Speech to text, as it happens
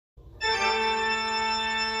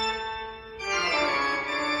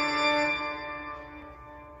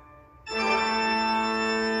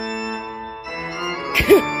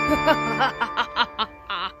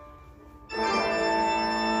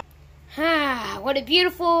What a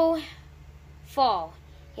beautiful fall.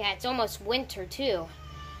 Yeah, it's almost winter too.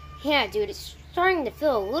 Yeah, dude, it's starting to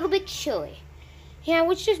feel a little bit chilly. Yeah,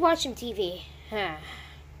 let's just watch some TV.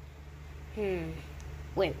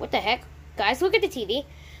 Wait, what the heck? Guys, look at the TV.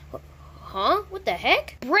 Huh? What the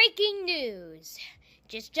heck? Breaking news.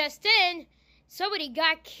 Just in, somebody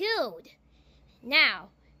got killed. Now,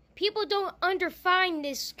 people don't underfind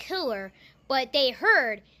this killer, but they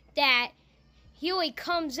heard that he only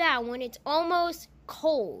comes out when it's almost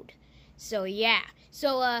cold. So, yeah.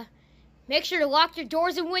 So, make sure to lock your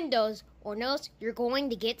doors and windows, or else you're going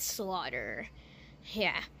to get slaughtered.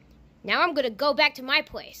 Yeah. Now I'm gonna go back to my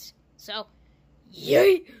place. So,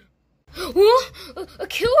 yay! What? A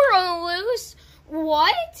killer on the loose?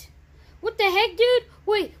 What? What the heck, dude?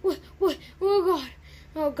 Wait, what? Oh, God.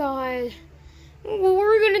 Oh, God. What are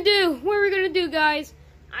we gonna do? What are we gonna do, guys?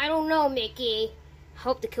 I don't know, Mickey.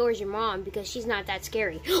 Hope the killer's your mom, because she's not that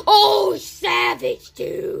scary. Oh, savage,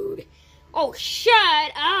 dude. Oh,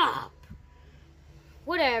 shut up.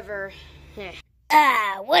 Whatever.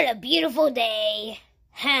 What a beautiful day.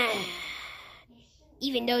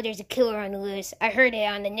 Even though there's a killer on the loose, I heard it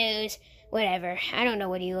on the news. Whatever. I don't know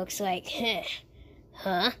what he looks like.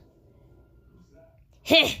 Huh?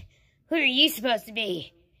 Who are you supposed to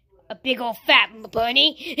be? A big old fat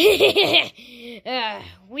bunny?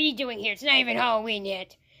 What are you doing here? It's not even Halloween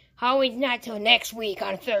yet. Halloween's not till next week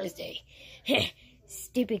on Thursday.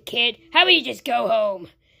 Stupid kid. How about you just go home?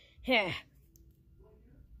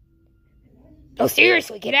 Oh,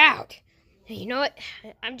 seriously, get out. You know what?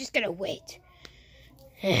 I'm just gonna wait.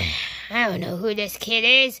 I don't know who this kid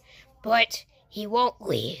is, but he won't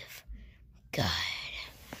leave. God.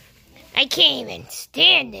 I can't even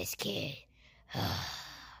stand this kid. Oh,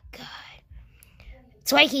 God.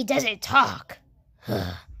 It's like he doesn't talk.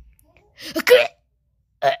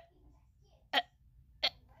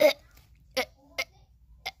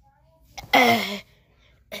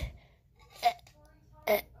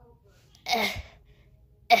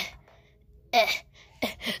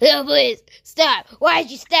 Oh, please, stop. Why'd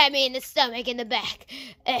you stab me in the stomach and the back?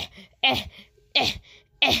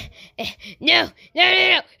 No.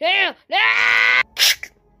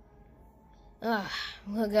 Oh,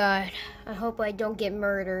 God. I hope I don't get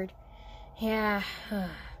murdered. Yeah.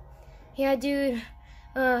 Yeah, dude.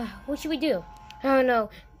 What should we do? I don't know.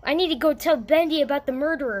 I need to go tell Bendy about the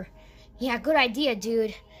murderer. Yeah, good idea,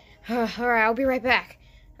 dude. Alright, I'll be right back.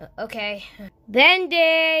 Okay.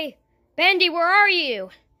 Bendy! Bendy, where are you?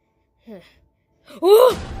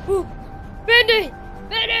 Oh! Bendy!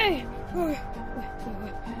 Bendy!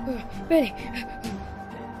 Bendy!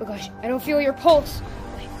 Oh gosh, I don't feel your pulse.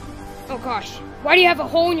 Oh gosh, why do you have a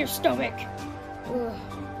hole in your stomach?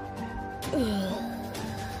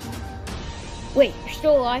 Wait, you're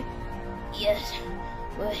still alive? Yes,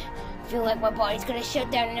 but I feel like my body's gonna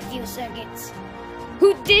shut down in a few seconds.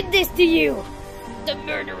 Who did this to you? The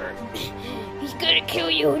murderer. He's gonna kill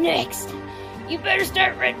you next. You better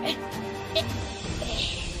start running.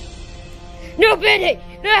 No, Bendy!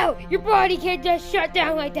 No! Your body can't just shut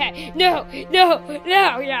down like that! No!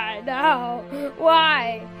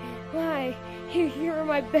 Why? You're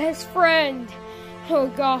my best friend! Oh,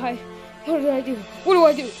 God. What did I do? What do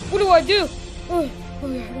I do? Oh,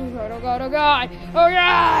 God!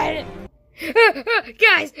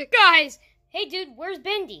 Guys! Hey, dude, where's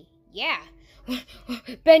Bendy? Yeah.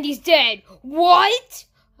 Bendy's dead. What?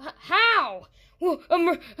 How?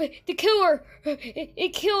 The killer,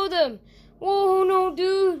 it killed him. Oh, no,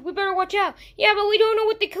 dude, we better watch out. Yeah, but we don't know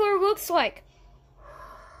what the killer looks like.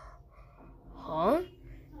 Huh?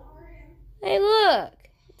 Hey, look.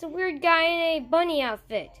 It's a weird guy in a bunny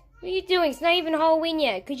outfit. What are you doing? It's not even Halloween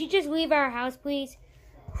yet. Could you just leave our house, please?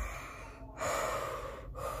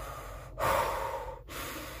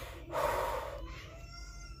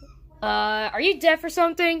 Are you deaf or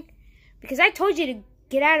something? Because I told you to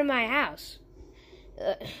get out of my house.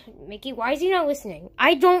 Mickey, why is he not listening?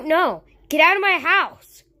 I don't know. Get out of my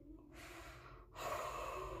house.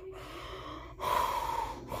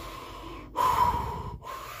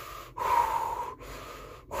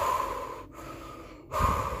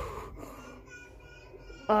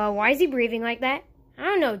 Why is he breathing like that? I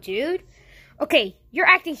don't know, dude. Okay, you're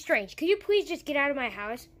acting strange. Could you please just get out of my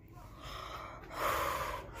house?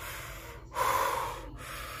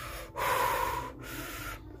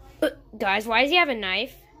 Guys, why does he have a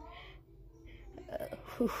knife?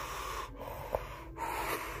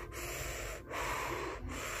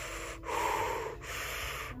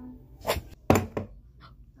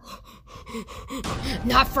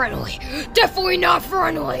 Not friendly. Definitely not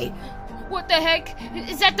friendly. What the heck?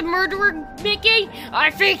 Is that the murderer, Mickey? I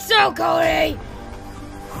think so, Cody!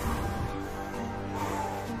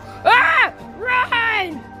 Ah!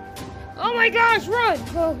 Run! Oh my gosh, run!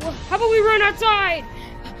 How about we run outside?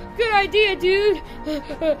 Good idea, dude.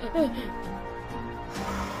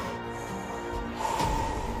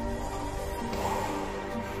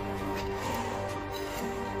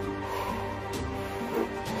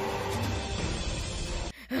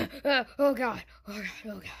 Oh God.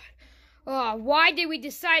 Oh, why did we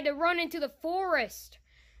decide to run into the forest?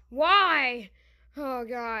 Why? Oh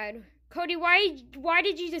God. Cody, why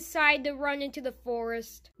did you decide to run into the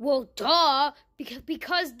forest? Well, duh,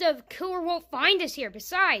 because the killer won't find us here.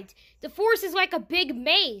 Besides, the forest is like a big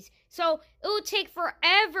maze, so it will take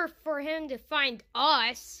forever for him to find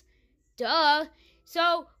us. Duh.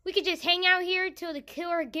 So we could just hang out here till the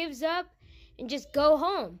killer gives up and just go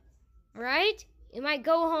home, right? It might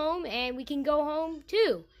go home and we can go home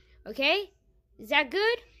too, okay? Is that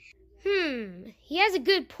good? He has a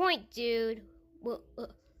good point, dude. Well,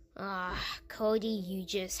 Cody, you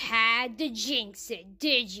just had to jinx it,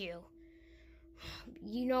 did you?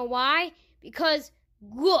 You know why? Because,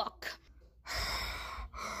 look.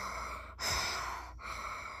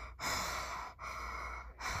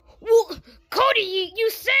 Well, Cody,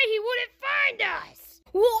 you said he wouldn't find us.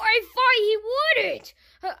 Well, I thought he wouldn't.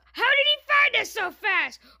 How did he find us so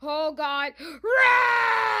fast? Oh, God.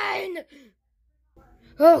 Run!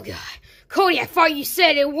 Oh, God. Cody, I thought you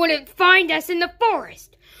said it wouldn't find us in the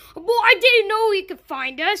forest. Well, I didn't know he could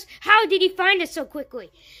find us. How did he find us so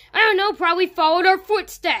quickly? I don't know, probably followed our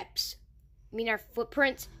footsteps. You mean our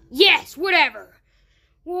footprints? Yes, whatever.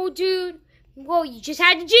 Well, dude, you just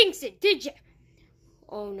had to jinx it, did you?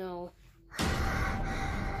 Oh, no.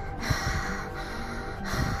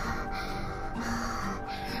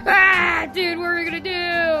 Ah, dude, what are we gonna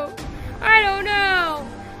do? I don't know.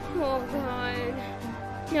 Oh, God.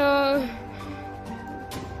 No.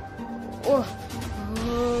 Oh,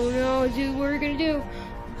 no, dude, what are we gonna do?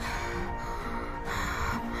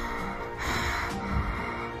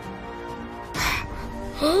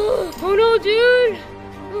 Oh, no, dude.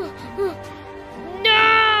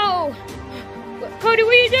 No! Cody,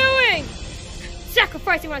 what are you doing?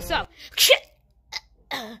 Sacrificing myself.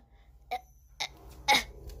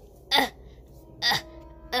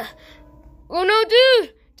 Oh no,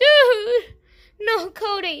 dude! No,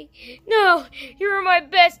 Cody! No, you're my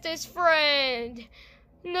bestest friend!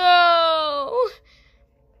 No!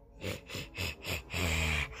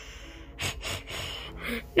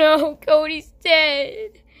 No, Cody's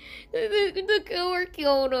dead! The killer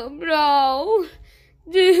killed him! No!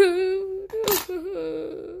 Dude!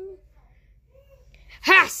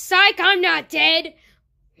 Ha! Psych! I'm not dead!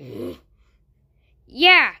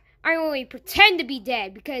 Yeah, I only pretend to be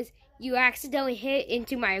dead because you accidentally hit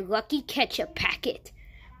into my lucky ketchup packet.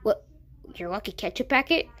 What? Your lucky ketchup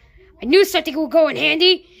packet? I knew something would go in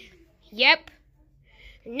handy. Yep.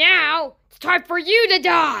 Now, it's time for you to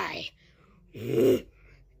die.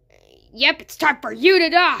 Yep, it's time for you to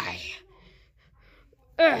die.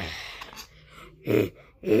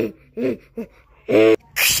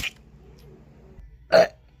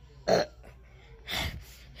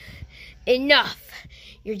 Enough.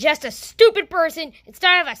 You're just a stupid person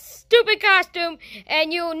instead of a stupid costume,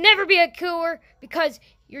 and you'll never be a killer because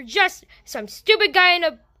you're just some stupid guy in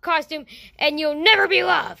a costume, and you'll never be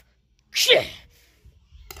loved.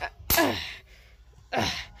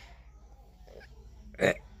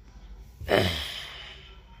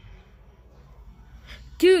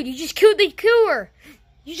 Dude, you just killed the killer.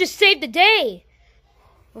 You just saved the day.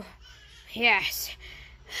 Yes.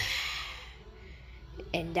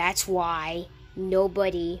 And that's why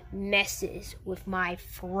nobody messes with my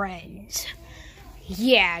friends.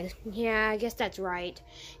 Yeah, I guess that's right.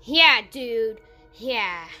 Yeah, dude.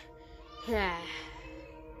 Yeah.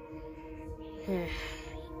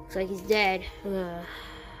 Looks like he's dead. Ah!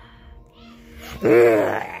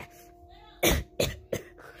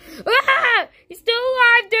 He's still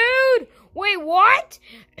alive, dude! Wait, what?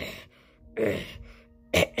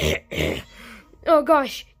 Oh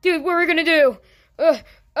gosh, dude, what are we gonna do?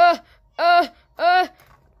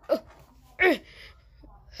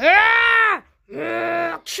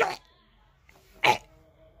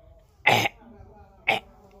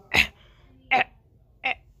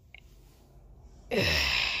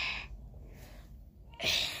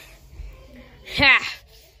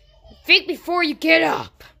 Think before you get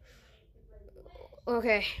up.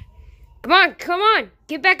 Okay. Come on.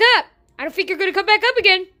 Get back up. I don't think you're gonna come back up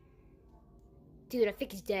again. Dude, I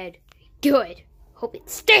think he's dead. Good. Hope it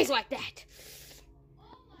stays like that.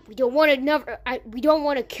 We don't want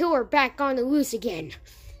to kill her back on the loose again.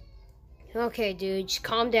 Okay, dude, just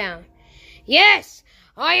calm down. Yes,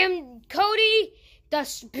 I am Cody,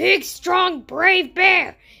 the big, strong, brave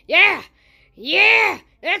bear. Yeah,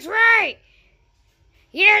 that's right.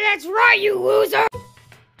 Yeah, that's right, you loser.